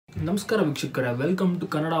ನಮಸ್ಕಾರ ವೀಕ್ಷಕರೇ, welcome to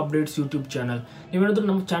Kannada updates YouTube channel. ನೀವೇನಾದರೂ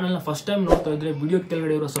ನಮ್ಮ ಚಾನಲ್ನ ಫಸ್ಟ್ ಟೈಮ್ ನೋಡ್ತಾ ಇದ್ದರೆ ವಿಡಿಯೋ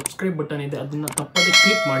ಕೆಳಗಡೆ ಇರೋ ಸಬ್ಸ್ಕ್ರೈಬ್ ಬಟನ್ ಇದೆ, ಅದನ್ನು ತಪ್ಪದೆ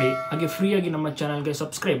ಕ್ಲಿಕ್ ಮಾಡಿ. ಹಾಗೆ ಫ್ರೀಯಾಗಿ ನಮ್ಮ ಚಾನಲ್ಗೆ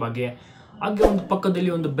ಸಬ್ಸ್ಕ್ರೈಬ್ ಆಗಿ. ಹಾಗೆ ಒಂದು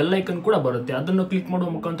ಪಕ್ಕದಲ್ಲಿ ಒಂದು ಬೆಲ್ ಐಕನ್ ಕೂಡ ಬರುತ್ತೆ, ಅದನ್ನು ಕ್ಲಿಕ್ ಮಾಡುವ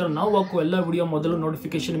ಮುಖಾಂತರ ನಾವು ಹಾಕುವ ಎಲ್ಲ ವಿಡಿಯೋ ಮೊದಲು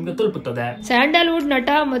ನೋಟಿಫಿಕೇಶನ್ ನಿಮಗೆ ತಲುಪುತ್ತದೆ. ಸ್ಯಾಂಡಲ್ವುಡ್ ನಟ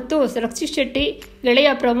ಮತ್ತು ರಕ್ಷಿತ್ ಶೆಟ್ಟಿ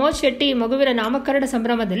ಗೆಳೆಯ ಪ್ರಮೋದ್ ಶೆಟ್ಟಿ ಮಗುವಿನ ನಾಮಕರಣ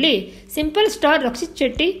ಸಂಭ್ರಮದಲ್ಲಿ ಸಿಂಪಲ್ ಸ್ಟಾರ್ ರಕ್ಷಿತ್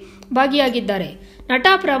ಶೆಟ್ಟಿ ಭಾಗಿಯಾಗಿದ್ದಾರೆ. ನಟ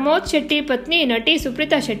ಪ್ರಮೋದ್ ಶೆಟ್ಟಿ ಪತ್ನಿ ನಟಿ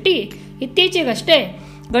ಸುಪ್ರೀತಾ ಶೆಟ್ಟಿ ಇತ್ತೀಚೆಗಷ್ಟೇ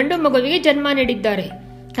ಗಂಡು ಮಗುವಿಗೆ ಜನ್ಮ ನೀಡಿದ್ದಾರೆ.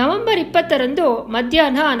 ನವೆಂಬರ್ 20ರಂದು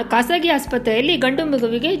ಮಧ್ಯಾಹ್ನ ಖಾಸಗಿ ಆಸ್ಪತ್ರೆಯಲ್ಲಿ ಗಂಡು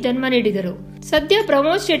ಮಗುವಿಗೆ ಜನ್ಮ ನೀಡಿದರು. ಸದ್ಯ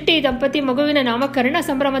ಪ್ರಮೋದ್ ಶೆಟ್ಟಿ ದಂಪತಿ ಮಗುವಿನ ನಾಮಕರಣ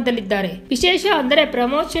ಸಂಭ್ರಮದಲ್ಲಿದ್ದಾರೆ. ವಿಶೇಷ ಅಂದರೆ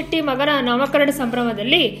ಪ್ರಮೋದ್ ಶೆಟ್ಟಿ ಮಗನ ನಾಮಕರಣ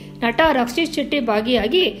ಸಂಭ್ರಮದಲ್ಲಿ ನಟ ರಕ್ಷಿತ್ ಶೆಟ್ಟಿ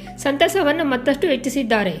ಭಾಗಿಯಾಗಿ ಸಂತಸವನ್ನು ಮತ್ತಷ್ಟು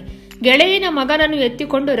ಹೆಚ್ಚಿಸಿದ್ದಾರೆ. ಗೆಳೆಯನ ಮಗನನ್ನು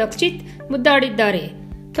ಎತ್ತಿಕೊಂಡು ರಕ್ಷಿತ್ ಮುದ್ದಾಡಿದ್ದಾರೆ.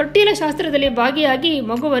 ತೊಟ್ಟಿಲ ಶಾಸ್ತ್ರದಲ್ಲಿ ಭಾಗಿಯಾಗಿ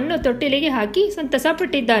ಮಗುವನ್ನು ತೊಟ್ಟಿಲಿಗೆ ಹಾಕಿ ಸಂತಸ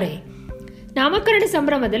ಪಟ್ಟಿದ್ದಾರೆ. ನಾಮಕರಣ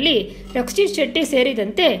ಸಂಭ್ರಮದಲ್ಲಿ ರಕ್ಷಿತ್ ಶೆಟ್ಟಿ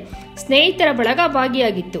ಸೇರಿದಂತೆ ಸ್ನೇಹಿತರ ಬಳಗ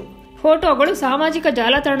ಭಾಗಿಯಾಗಿತ್ತು. ಫೋಟೋಗಳು ಸಾಮಾಜಿಕ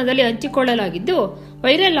ಜಾಲತಾಣದಲ್ಲಿ ಹಂಚಿಕೊಳ್ಳಲಾಗಿದ್ದು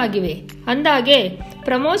ವೈರಲ್ ಆಗಿವೆ. ಅಂದಾಗೆ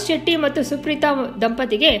ಪ್ರಮೋದ್ ಶೆಟ್ಟಿ ಮತ್ತು ಸುಪ್ರೀತಾ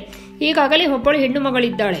ದಂಪತಿಗೆ ಈಗಾಗಲೇ ಒಬ್ಬಳು ಹೆಣ್ಣು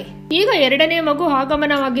ಮಗಳಿದ್ದಾಳೆ. ಈಗ ಎರಡನೇ ಮಗು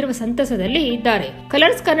ಆಗಮನವಾಗಿರುವ ಸಂತಸದಲ್ಲಿ ಇದ್ದಾರೆ.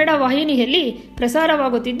 ಕಲರ್ಸ್ ಕನ್ನಡ ವಾಹಿನಿಯಲ್ಲಿ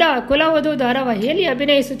ಪ್ರಸಾರವಾಗುತ್ತಿದ್ದ ಕುಲವಧು ಧಾರಾವಾಹಿಯಲ್ಲಿ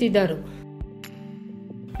ಅಭಿನಯಿಸುತ್ತಿದ್ದರು.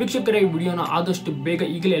 ವೀಕ್ಷಕರೇ, ಈ ವಿಡಿಯೋನ ಆದಷ್ಟು ಬೇಗ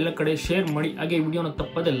ಈಗಲೇ ಎಲ್ಲ ಕಡೆ ಶೇರ್ ಮಾಡಿ. ಹಾಗೆ ಈ ವಿಡಿಯೋನ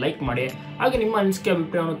ತಪ್ಪದೆ ಲೈಕ್ ಮಾಡಿ. ಹಾಗೆ ನಿಮ್ಮ ಅನಿಸಿಕೆ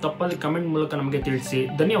ಅಭಿಪ್ರಾಯವನ್ನು ತಪ್ಪದೆ ಕಮೆಂಟ್ ಮೂಲಕ ನಮಗೆ ತಿಳಿಸಿ.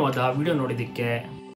 ಧನ್ಯವಾದ ವಿಡಿಯೋ ನೋಡಿದ್ದಕ್ಕೆ.